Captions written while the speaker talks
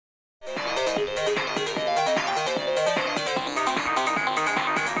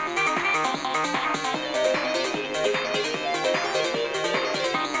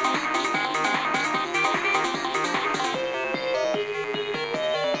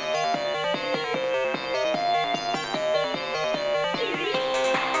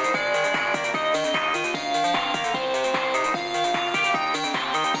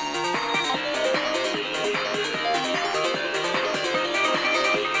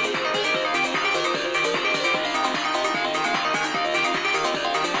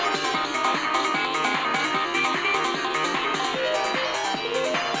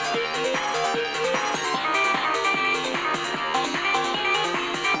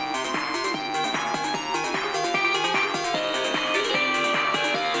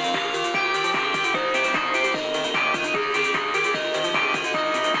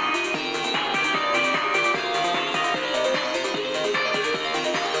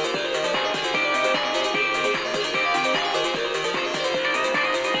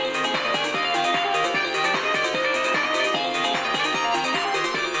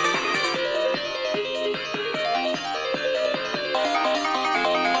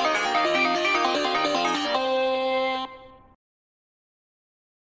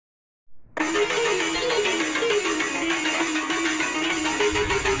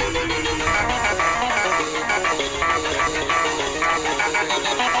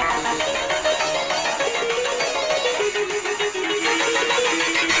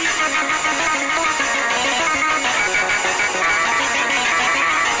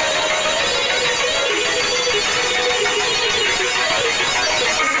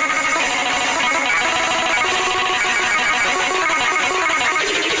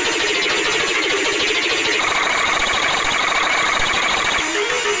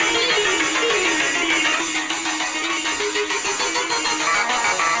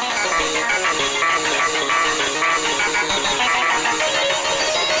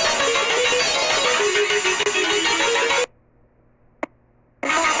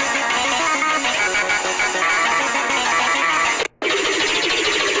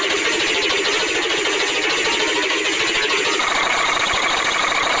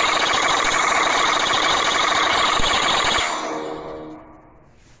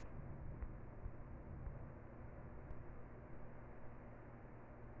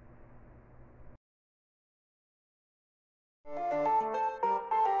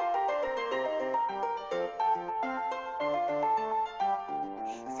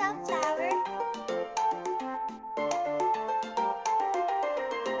Sunflower.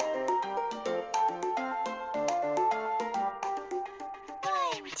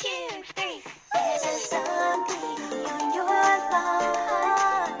 One, two, three. There's a zombie on your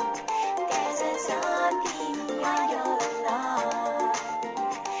lawn. There's a zombie on your lawn.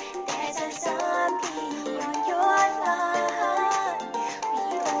 There's a zombie on your lawn. We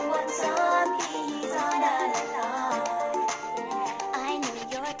don't want zombies on our lawn. I know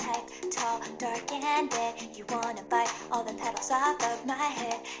your type, tall, dark, and dead. You wanna bite all the petals off of my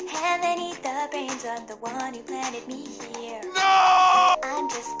head, and then eat the brains of the one who planted me here. No! I'm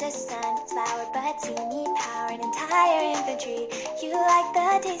just a sunflower, but you need power and entire infantry. You like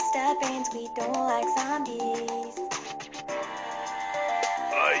the taste of brains, we don't like zombies.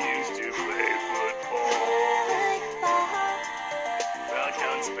 I used to play football. Football, Well,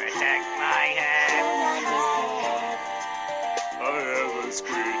 don't protect my head. on his head, I have a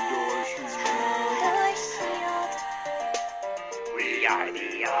screen door shield. door shield. We are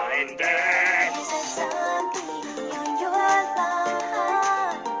the undead. There's a zombie on your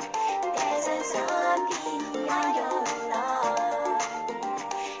lawn. There's a zombie on your lawn.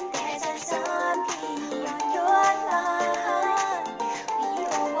 There's a zombie on your lawn. We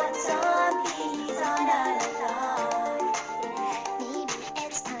don't want zombies on our lawn. Maybe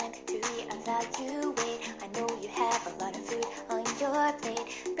it's time to reevaluate. I know you have a lot of food on your plate.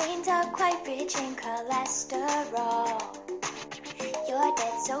 Brains are quite rich in cholesterol. You're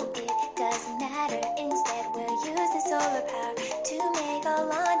dead, so it doesn't matter. Instead, we'll use the solar power to make a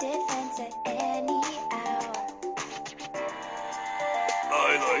lawn defense at any hour.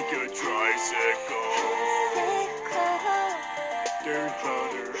 I like a tricycle. Sickle, Dirt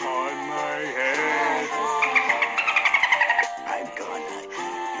powder on my head. I'm gonna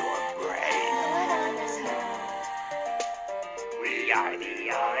eat your brain. put on this hole. We are the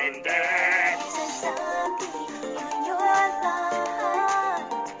undead. There's a zombie on your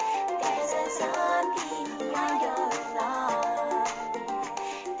lawn. There's a zombie on your lawn.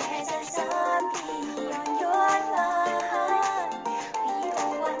 There's a zombie on your lawn. We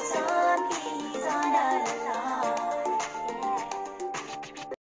don't want zombies on our lawn.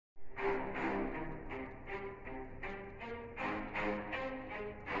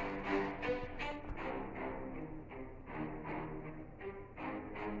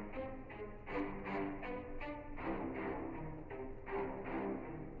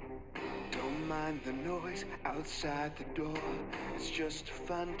 mind the noise outside the door. It's just a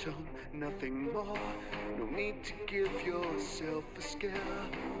phantom, nothing more. No need to give yourself a scare.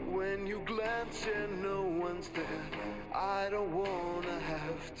 When you glance and no one's there, I don't wanna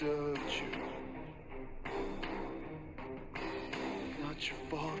have to hurt you. Not your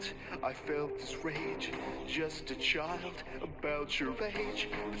fault, I felt this rage. Just a child about your age,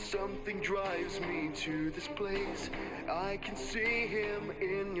 but something drives me to this place. I can see him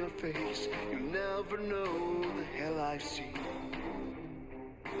in your face. You'll never know the hell I've seen.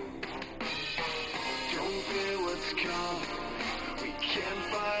 Don't fear what's coming. We can't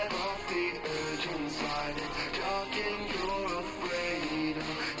fight off the urge inside. It's dark and you're afraid of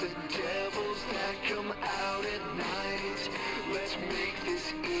the devils that come out at night. Let's make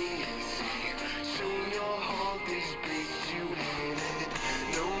this easy. Soon you'll hold these beats you hated.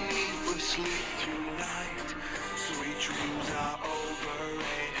 No need for sleep tonight. Sweet dreams are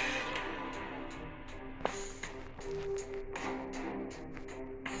overrated.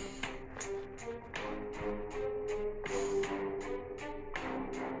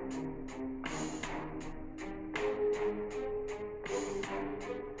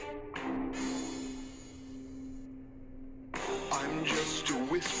 I'm just a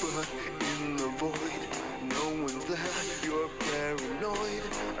whisper in the void. No one's there, you're paranoid.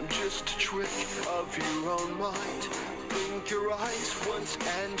 I'm just a trick of your own mind. Blink your eyes once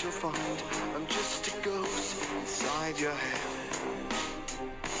and you'll find I'm just a ghost inside your head.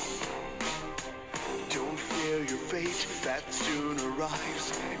 Don't fear your fate that soon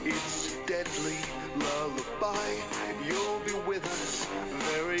arrives. It's a deadly lullaby. You'll be with us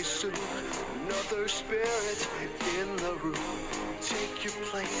very soon. Another spirit in the room. Take your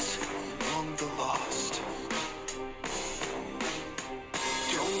place among the lost.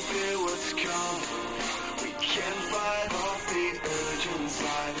 Don't fear what's coming. We can't fight off the urge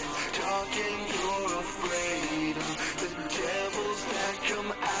inside. It's dark and you're afraid of the devils that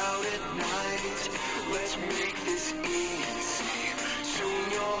come out at night. Let's make this easy. Soon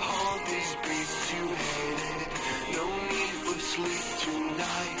you'll haunt these beasts you hated. No need for sleep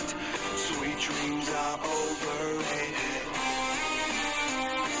tonight. Sweet dreams are overrated.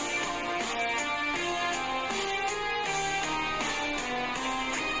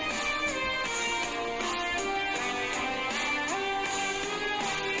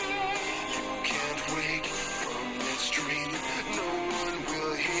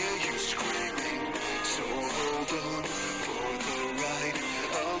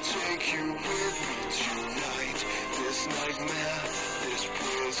 Take you with me tonight. This nightmare, this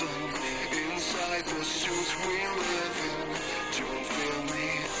prison, inside the suits we live in. Don't feel me,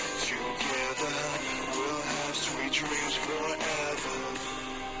 together we'll have sweet dreams forever.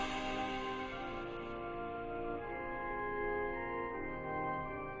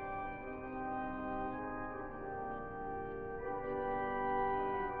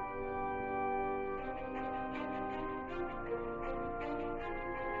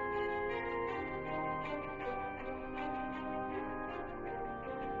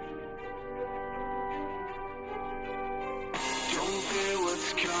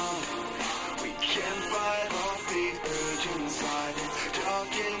 We can't fight off the urge inside. It's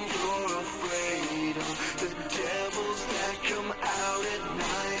dark and you're afraid of the devils that come out at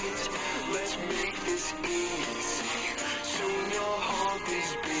night. Let's make this easy. Soon you'll haunt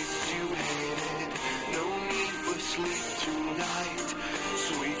these beasts you hated. No need for sleep tonight.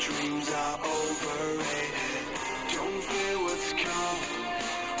 Sweet dreams are overrated. Don't fear what's coming.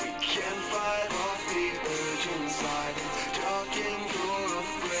 We can't fight off the urge inside. It's dark and you're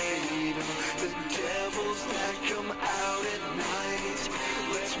afraid of the devils that come out at night.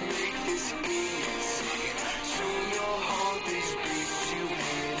 Let's make this easy. Soon you'll haunt these beasts you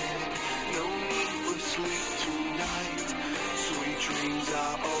hated. No need for sleep tonight. Sweet dreams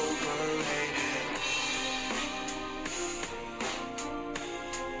are overrated.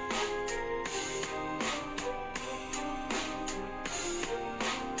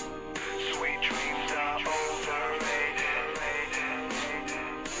 Sweet dreams are overrated.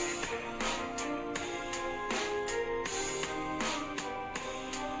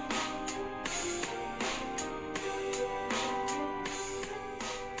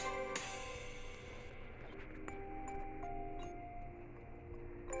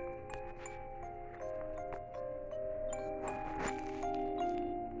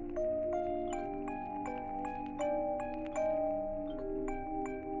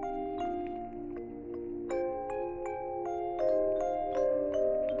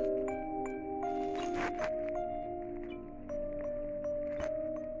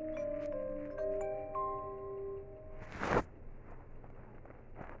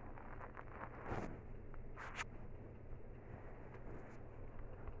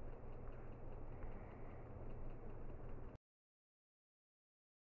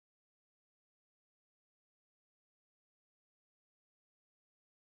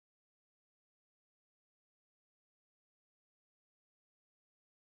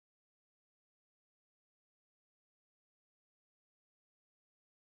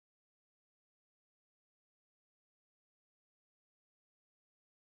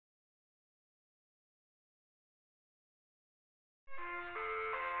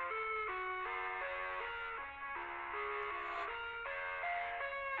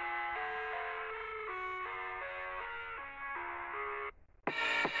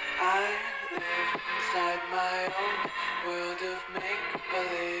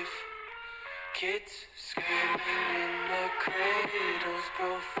 Kids screaming in the cradles,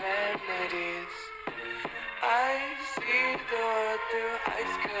 profanities. I see the world through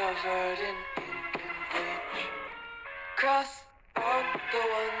ice covered in ink and bleach. Cross out the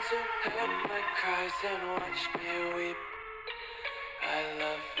ones who heard my cries and watched me weep. I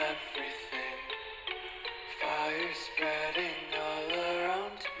love everything. Fire spreading all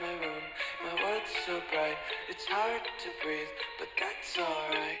around my room. My world's so bright, it's hard to breathe, but that's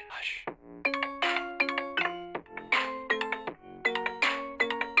alright. Hush.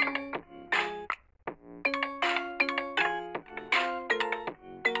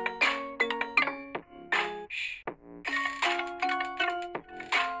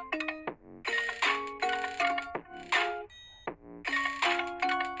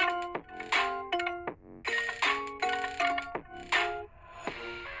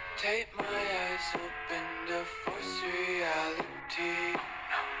 Take my eyes open to force reality.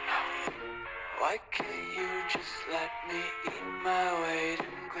 Why can't you just let me eat my weight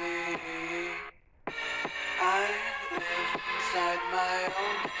in glee? I live inside my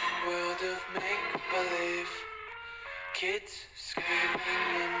own world of make-believe. Kids screaming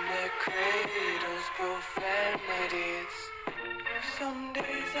in their cradles, profanities. Some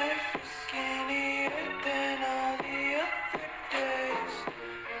days I feel skinnier than all the other days.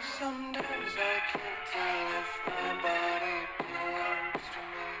 Sometimes I can't tell if my body belongs to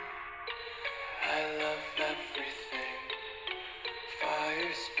me. I love everything.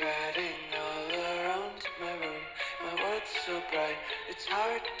 Fire spreading all around my room. My world's so bright, it's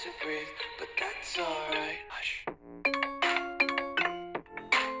hard to breathe, but that's alright. Hush.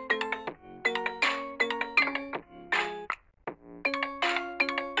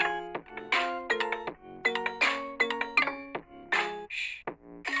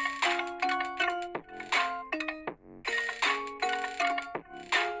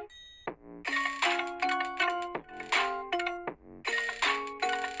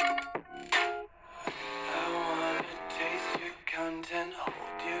 Content,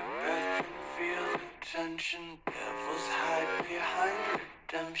 hold your breath and feel the tension. Devils hide behind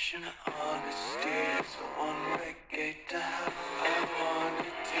redemption. Honesty is a one-way gate to hell. I wanna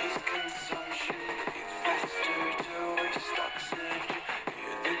taste consumption. Breathe faster to waste oxygen.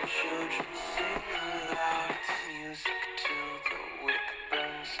 Hear the children sing aloud. It's music till the wick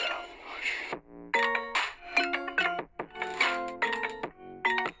burns out.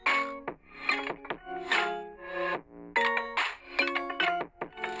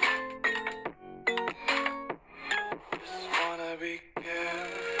 Be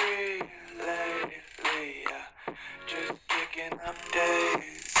carefree lately, yeah. Just kicking up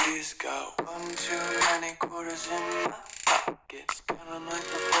daisies. Got one too many quarters in my pocket. Counting like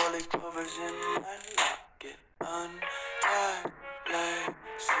the four-leaf clovers in my locket. Untied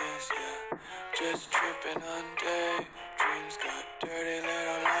laces, yeah. Just tripping on daydreams. Got dirty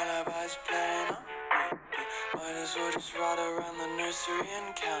little lullabies playing on repeat. Might as well just ride around the nursery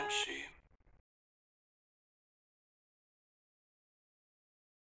and count sheep.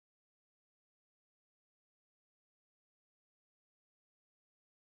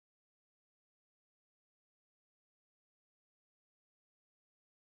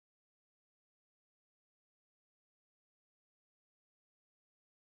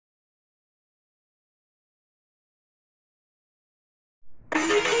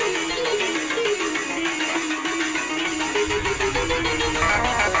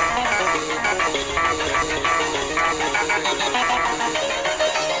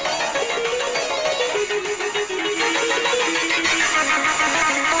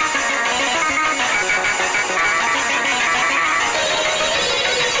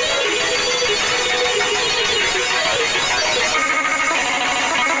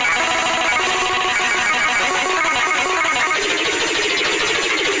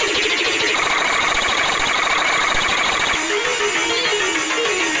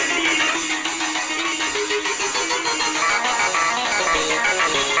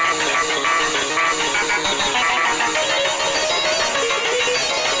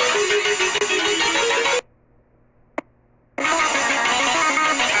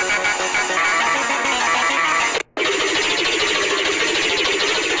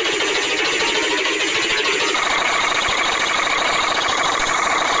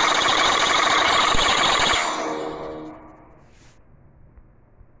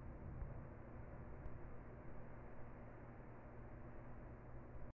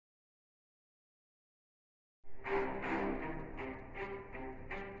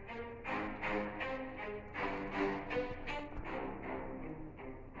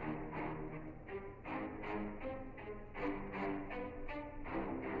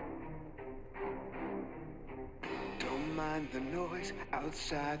 the noise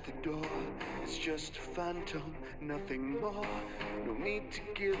outside the door. It's just a phantom, nothing more. No need to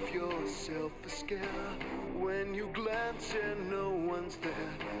give yourself a scare. When you glance and no one's there,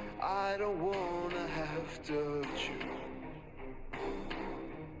 I don't wanna have to hurt you.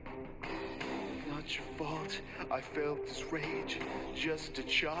 Not your fault, I felt this rage. Just a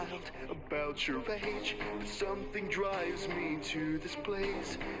child about your age, but something drives me to this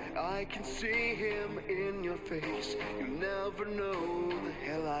place. I can see him in your face. You never know the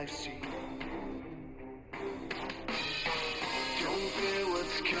hell I've seen. Don't fear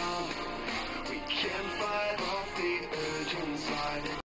what's come. We can fight on.